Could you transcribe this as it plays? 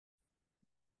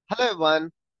Hello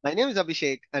everyone, my name is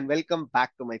Abhishek and welcome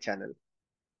back to my channel.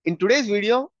 In today's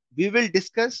video, we will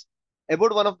discuss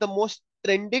about one of the most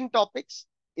trending topics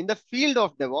in the field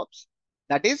of DevOps,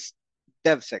 that is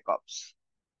DevSecOps.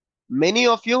 Many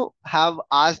of you have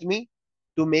asked me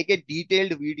to make a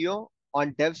detailed video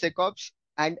on DevSecOps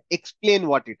and explain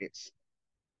what it is,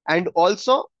 and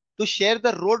also to share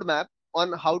the roadmap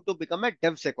on how to become a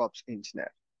DevSecOps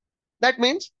engineer. That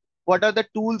means what are the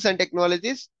tools and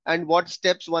technologies and what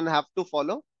steps one have to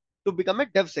follow to become a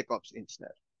DevSecOps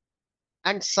engineer.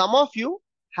 And some of you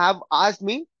have asked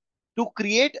me to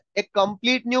create a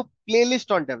complete new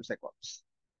playlist on DevSecOps.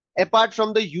 Apart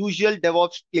from the usual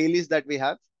DevOps playlist that we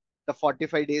have, the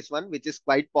 45 days one, which is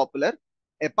quite popular.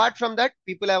 Apart from that,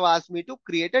 people have asked me to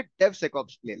create a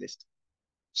DevSecOps playlist.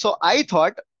 So I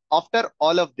thought after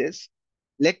all of this,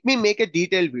 let me make a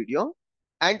detailed video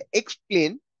and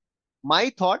explain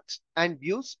my thoughts and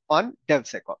views on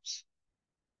DevSecOps.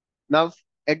 Now,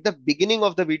 at the beginning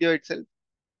of the video itself,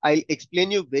 I'll explain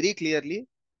you very clearly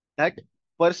that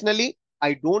personally,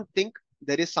 I don't think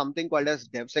there is something called as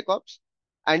DevSecOps,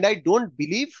 and I don't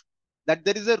believe that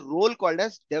there is a role called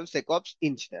as DevSecOps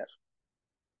engineer.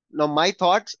 Now, my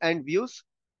thoughts and views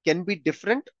can be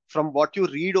different from what you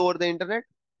read over the internet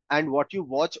and what you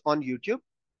watch on YouTube.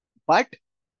 But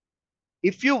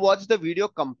if you watch the video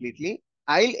completely,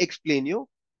 I'll explain you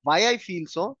why I feel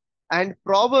so. And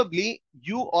probably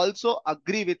you also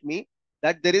agree with me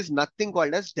that there is nothing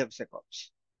called as DevSecOps.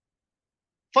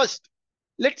 First,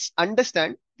 let's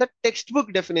understand the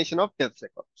textbook definition of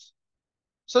DevSecOps.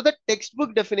 So the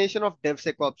textbook definition of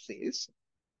DevSecOps says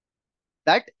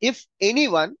that if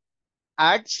anyone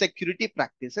adds security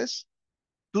practices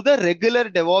to the regular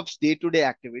DevOps day-to-day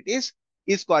activities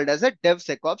is called as a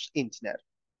DevSecOps engineer.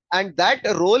 And that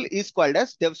role is called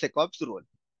as DevSecOps role.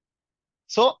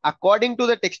 So according to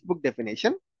the textbook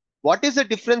definition, what is the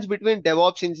difference between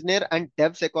DevOps engineer and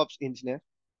DevSecOps engineer?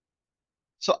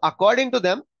 So according to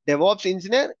them, DevOps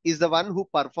engineer is the one who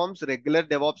performs regular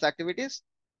DevOps activities,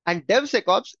 and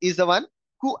DevSecOps is the one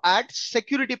who adds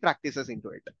security practices into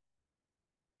it.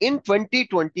 In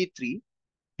 2023,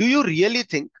 do you really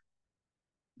think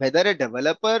whether a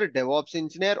developer, DevOps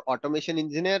engineer, automation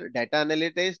engineer, data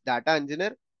analyst, data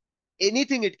engineer,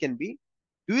 anything it can be,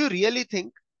 do you really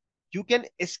think you can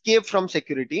escape from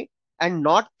security and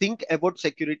not think about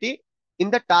security in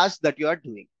the task that you are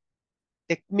doing?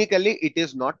 Technically, it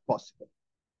is not possible.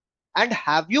 And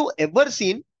have you ever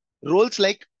seen roles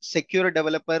like secure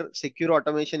developer, secure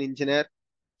automation engineer,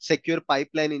 secure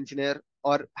pipeline engineer,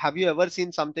 or have you ever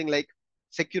seen something like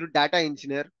secure data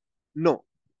engineer? No.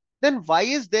 Then why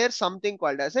is there something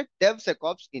called as a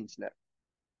DevSecOps engineer?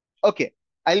 Okay,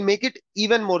 I'll make it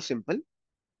even more simple.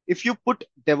 If you put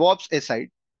DevOps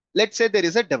aside, let's say there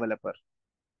is a developer,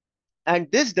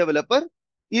 and this developer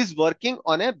is working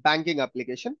on a banking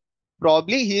application.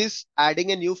 Probably he is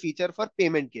adding a new feature for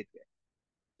payment gateway.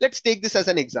 Let's take this as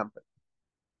an example.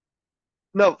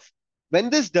 Now,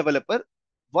 when this developer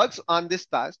works on this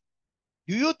task,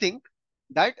 do you think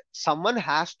that someone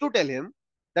has to tell him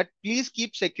that please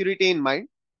keep security in mind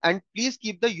and please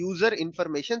keep the user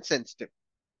information sensitive?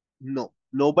 No,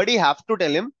 nobody have to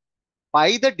tell him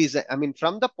by the design. I mean,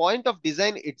 from the point of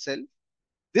design itself,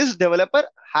 this developer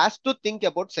has to think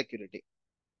about security.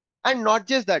 And not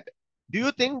just that, do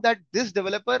you think that this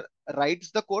developer writes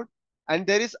the code and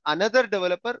there is another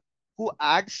developer who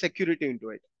adds security into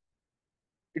it?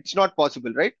 It's not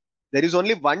possible, right? There is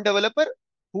only one developer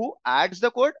who adds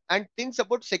the code and thinks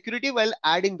about security while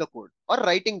adding the code or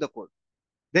writing the code.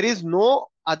 There is no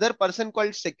other person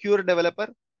called secure developer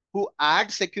who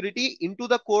adds security into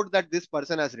the code that this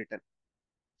person has written.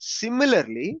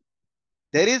 Similarly,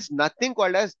 there is nothing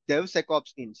called as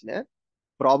DevSecOps engineer.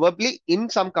 Probably in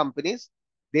some companies,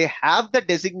 they have the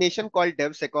designation called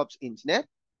DevSecOps engineer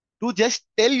to just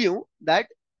tell you that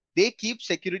they keep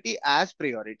security as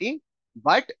priority,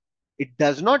 but it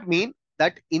does not mean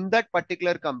that in that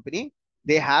particular company,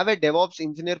 they have a DevOps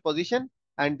engineer position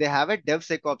and they have a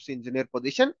DevSecOps engineer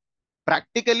position.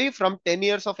 Practically from 10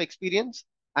 years of experience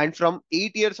and from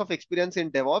 8 years of experience in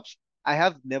DevOps, I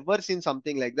have never seen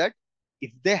something like that.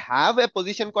 If they have a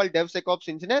position called DevSecOps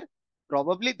engineer,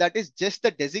 probably that is just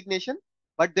the designation,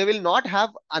 but they will not have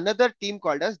another team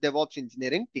called as DevOps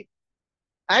engineering team.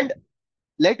 And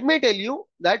let me tell you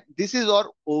that this is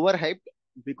all overhyped,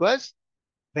 because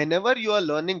whenever you are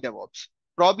learning DevOps,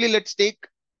 probably let's take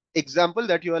example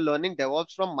that you are learning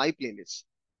DevOps from my playlist.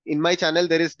 In my channel,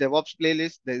 there is DevOps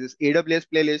playlist, there is AWS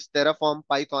playlist, Terraform,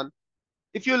 Python.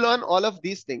 If you learn all of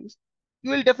these things,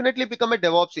 you will definitely become a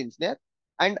DevOps engineer.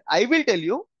 And I will tell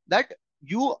you that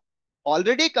you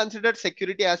already considered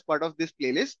security as part of this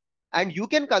playlist. and you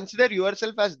can consider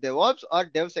yourself as DevOps or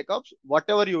DevSecOps,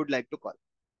 whatever you would like to call.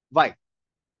 Why?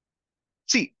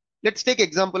 See, let's take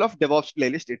example of DevOps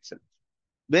playlist itself,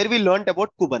 where we learned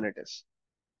about Kubernetes.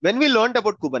 When we learned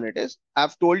about Kubernetes,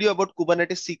 I've told you about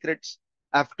Kubernetes secrets.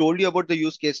 I've told you about the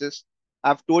use cases.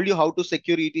 I've told you how to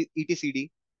secure etcd.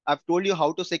 I've told you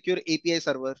how to secure API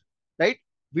server, right?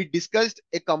 We discussed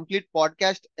a complete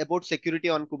podcast about security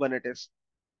on Kubernetes.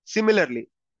 Similarly,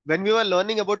 when we were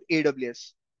learning about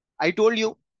AWS, I told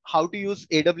you how to use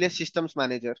AWS Systems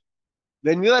Manager.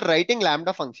 When we were writing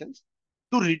Lambda functions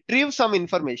to retrieve some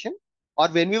information, or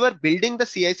when we were building the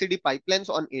CI/CD pipelines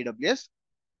on AWS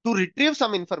to retrieve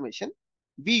some information,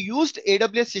 we used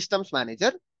AWS Systems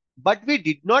Manager, but we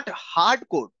did not hard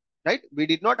code, right? We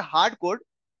did not hard code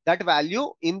that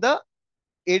value in the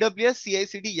AWS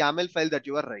CI/CD YAML file that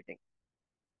you are writing.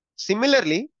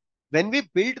 Similarly, when we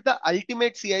built the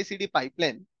ultimate CI/CD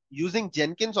pipeline using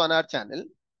Jenkins on our channel,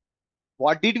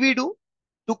 what did we do?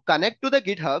 To connect to the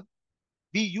GitHub,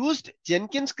 we used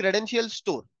Jenkins credential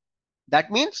store. That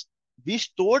means we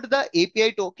stored the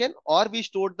API token or we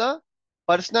stored the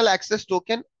personal access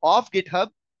token of GitHub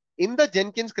in the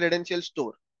Jenkins credential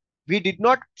store. We did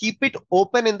not keep it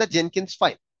open in the Jenkins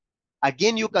file.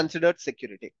 Again, you considered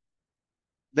security.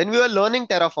 When we were learning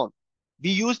Terraform,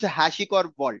 we used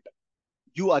HashiCorp Vault.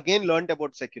 You again learned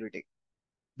about security.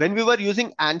 When we were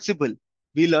using Ansible,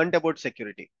 we learned about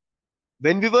security.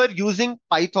 When we were using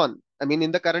Python,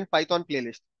 in the current Python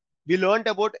playlist, we learned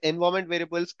about environment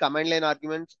variables, command line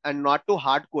arguments, and not to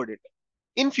hard code it.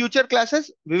 In future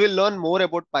classes, we will learn more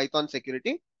about Python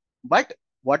security. But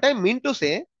what I mean to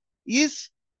say is,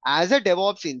 as a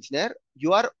DevOps engineer,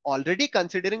 you are already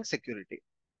considering security.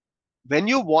 When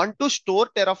you want to store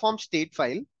Terraform state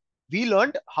file, we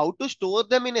learned how to store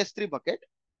them in S3 bucket,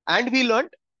 and we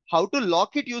learned how to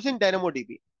lock it using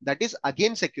DynamoDB. That is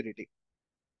again security.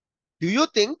 Do you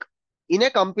think in a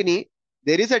company,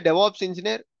 there is a DevOps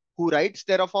engineer who writes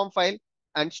Terraform file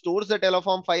and stores the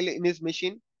Terraform file in his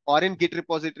machine or in Git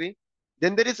repository?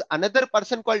 Then there is another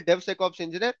person called DevSecOps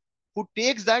engineer who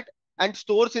takes that and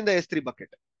stores in the S3 bucket.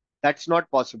 That's not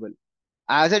possible.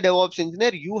 As a DevOps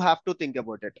engineer, you have to think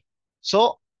about it.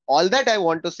 So all that I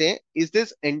want to say is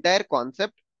this entire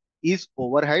concept is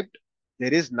overhyped.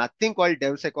 There is nothing called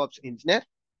DevSecOps engineer.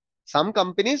 Some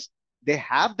companies, they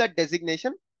have that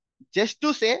designation just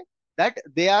to say that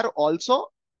they are also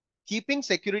keeping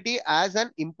security as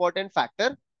an important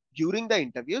factor during the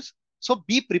interviews. So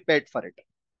be prepared for it.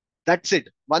 That's it.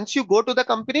 Once you go to the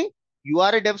company, you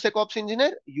are a DevSecOps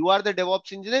engineer, you are the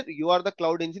DevOps engineer, you are the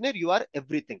cloud engineer, you are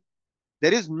everything.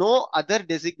 There is no other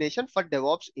designation for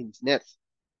DevOps engineers,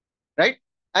 right?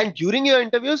 And during your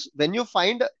interviews, when you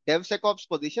find DevSecOps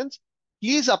positions,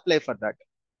 please apply for that,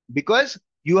 because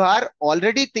you are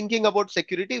already thinking about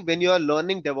security when you are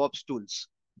learning DevOps tools.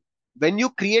 When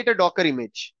you create a Docker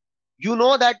image, you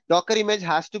know that Docker image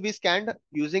has to be scanned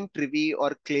using Trivy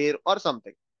or Claire or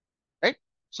something, right?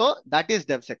 So that is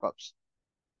DevSecOps.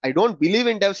 I don't believe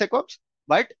in DevSecOps,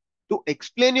 but to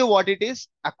explain you what it is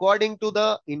according to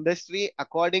the industry,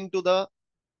 according to the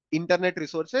internet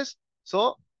resources.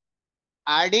 So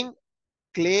adding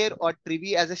Claire or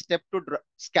Trivy as a step to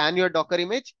scan your Docker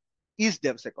image is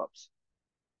DevSecOps.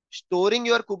 Storing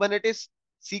your Kubernetes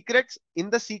secrets in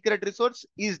the secret resource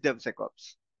is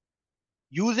DevSecOps.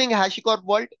 Using HashiCorp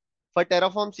Vault for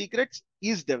Terraform secrets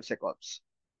is DevSecOps.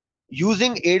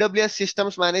 Using AWS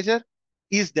Systems Manager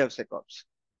is DevSecOps.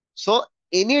 So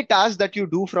any task that you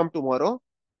do from tomorrow,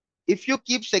 if you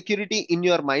keep security in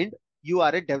your mind, you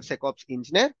are a DevSecOps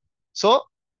engineer. So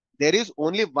there is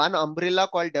only one umbrella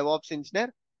called DevOps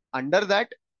engineer. Under that,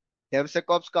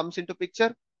 DevSecOps comes into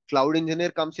picture, cloud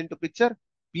engineer comes into picture.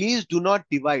 Please do not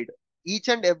divide. Each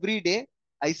and every day,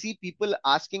 I see people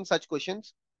asking such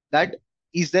questions that,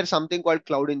 is there something called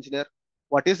cloud engineer?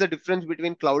 What is the difference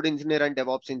between cloud engineer and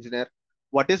DevOps engineer?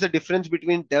 What is the difference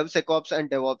between DevSecOps and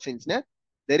DevOps engineer?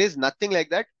 There is nothing like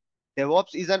that.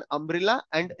 DevOps is an umbrella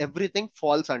and everything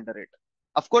falls under it.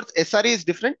 Of course, SRE is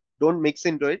different. Don't mix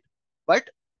into it. But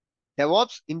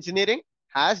DevOps engineering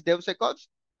has DevSecOps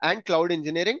and cloud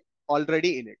engineering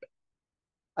already in it.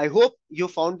 I hope you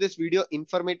found this video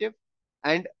informative,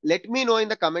 and let me know in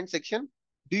the comment section,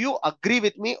 do you agree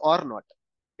with me or not?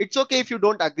 It's okay if you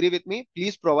don't agree with me.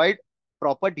 Please provide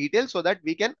proper details so that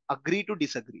we can agree to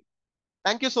disagree.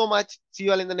 Thank you so much. See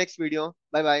you all in the next video.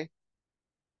 Bye bye.